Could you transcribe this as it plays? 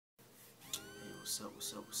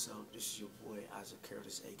what's up? This is your boy Isaac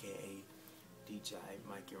Curtis, aka DJ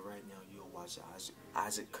Mike, and right now you're watching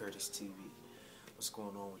Isaac Curtis TV. What's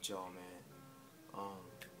going on with y'all, man?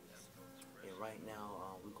 And right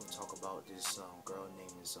now we're gonna talk about this girl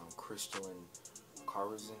named Christelyn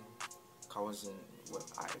Karazin.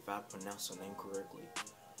 If I pronounce her name correctly,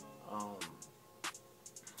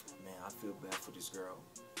 man, I feel bad for this girl.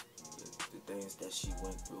 The things that she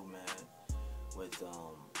went through, man, with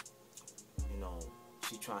you know,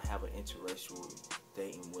 she trying to have an interracial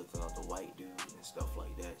dating with the white dude and stuff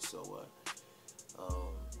like that. So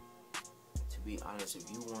to be honest,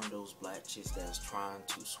 if you one of those black chicks that's trying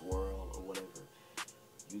to swirl or whatever,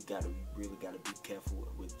 you really gotta be careful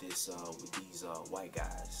with this with these white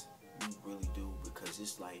guys. You really do, because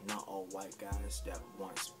it's like not all white guys that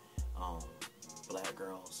wants black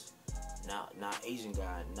girls. Not Asian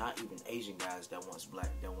guy, not even Asian guys that wants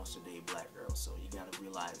to date black girls. So you gotta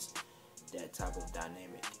realize that type of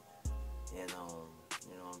dynamic. And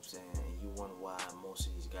you know what I'm saying? And you wonder why most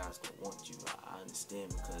of these guys don't want you. I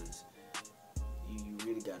understand, because you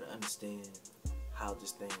really gotta understand how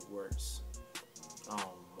this thing works.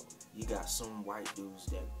 You got some white dudes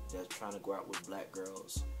that's trying to go out with black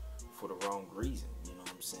girls for the wrong reason, you know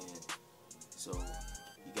what I'm saying? So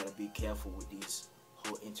you gotta be careful with these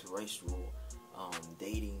whole interracial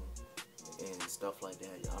dating and stuff like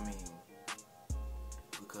that. I mean,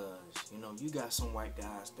 because you know, you got some white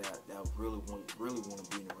guys that really want to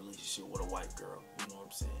be in a relationship with a white girl, you know what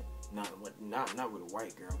I'm saying? Not with a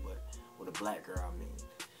white girl, but with a black girl, I mean.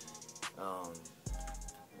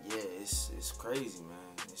 Yeah, it's crazy,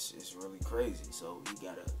 man. It's really crazy. So you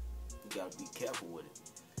gotta be careful with it.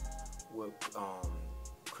 What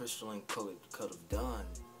Christelyn could have done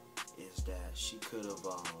is that she could have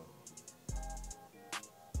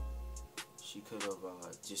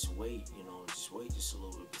just wait just a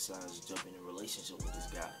little bit, besides jumping in a relationship with this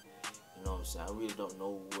guy. You know what I'm saying? I really don't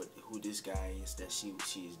know who this guy is that she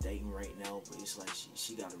is dating right now, but it's like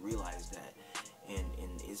she got to realize that, and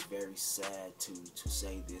it's very sad to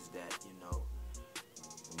say this, that you know,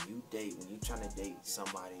 when you're trying to date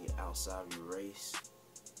somebody outside of your race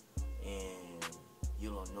and you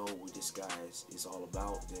don't know what this guy is all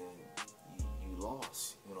about, then you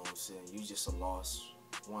lost. You know what I'm saying? You just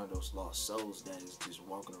one of those lost souls that is just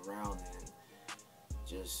walking around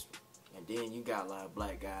and then you got a lot of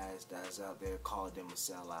black guys that's out there calling them a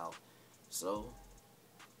sellout. So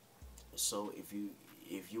if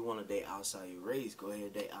you want to date outside your race, go ahead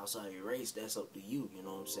and date outside your race. That's up to you. You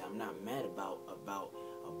know what I'm saying? I'm not mad about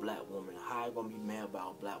a black woman. How you gonna be mad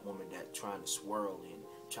about a black woman that trying to swirl and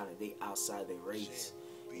trying to date outside their race?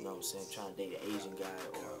 You know what I'm saying? Trying to date an Asian guy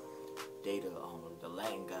or date the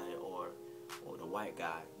Latin guy or the white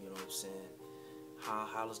guy. You know what I'm saying?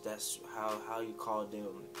 How does that? How you call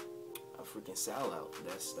them a freaking sellout?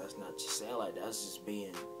 That's not just sellout. That's just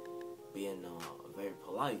being very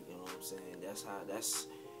polite. You know what I'm saying?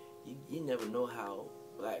 You never know how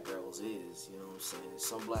black girls is. You know what I'm saying?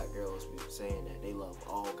 Some black girls be saying that they love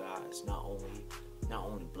all guys, not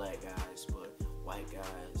only black guys, but white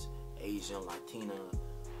guys, Asian, Latina,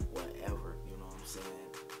 whatever. You know what I'm saying?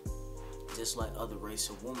 Just like other race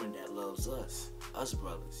of women that loves us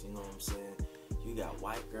brothers. You know what I'm saying? You got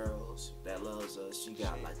white girls that loves us. You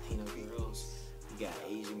got Latina girls. You got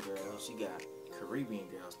Asian girls. You got Caribbean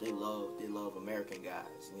girls. They love American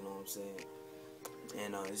guys. You know what I'm saying?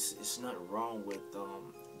 And it's nothing wrong with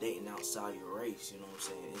dating outside your race. You know what I'm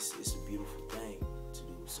saying? It's a beautiful thing to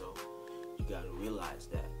do. So you gotta realize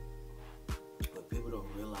that. But people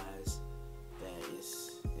don't realize that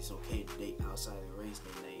it's okay to date outside the race,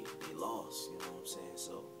 then they lost. You know what I'm saying?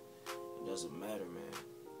 So it doesn't matter, man.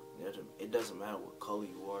 It doesn't matter what color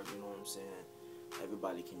you are. You know what I'm saying?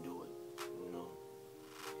 Everybody can do it. You know.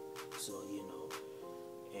 So you know,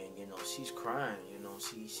 and you know, she's crying. You know,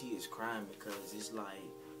 she is crying because it's like,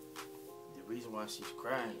 the reason why she's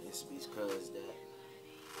crying is because that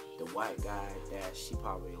the white guy that she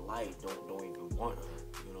probably liked don't even want her.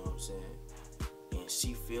 You know what I'm saying? And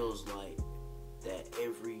she feels like that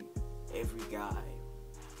every guy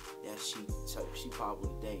that she probably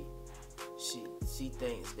date, she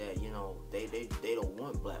thinks that, you know, they don't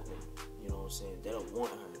want black women. You know what I'm saying? They don't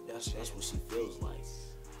want her. That's what she feels like.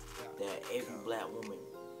 That every black woman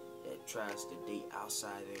that tries to date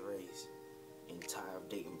outside their race and tired of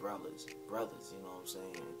dating brothers, you know what I'm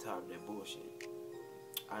saying, and tired of that bullshit.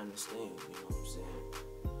 I understand, you know what I'm saying?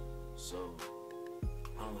 So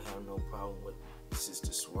I don't have no problem with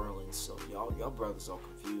sister swirling. So y'all brothers are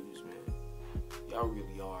confused, man. Y'all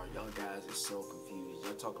really are. Y'all guys are so confused.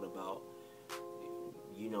 Y'all talking about,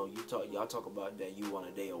 you know, y'all talk about that you want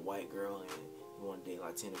to date a white girl, and want to date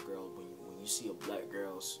Latina girls. When you see a black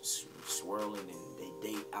girl swirling and they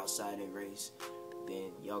date outside their race,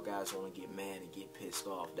 then y'all guys want to get mad and get pissed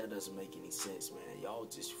off. That doesn't make any sense, man. Y'all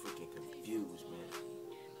just freaking confused, man.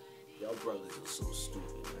 Y'all brothers are so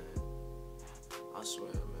stupid, man. I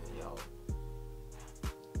swear, man, y'all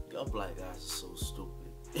black guys are so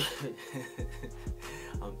stupid.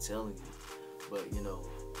 I'm telling you. But you know,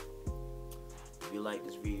 if you like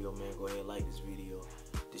this video, man, go ahead and like this video.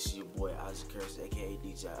 This is your boy Isaac Curtis, aka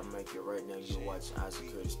DJ. I'm making it right now. You're watching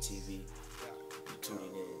Isaac Curtis TV. You're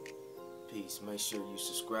tuning in. Peace. Make sure you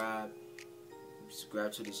subscribe.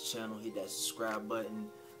 Subscribe to this channel. Hit that subscribe button.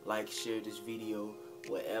 Like, share this video,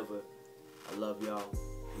 whatever. I love y'all.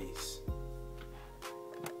 Peace.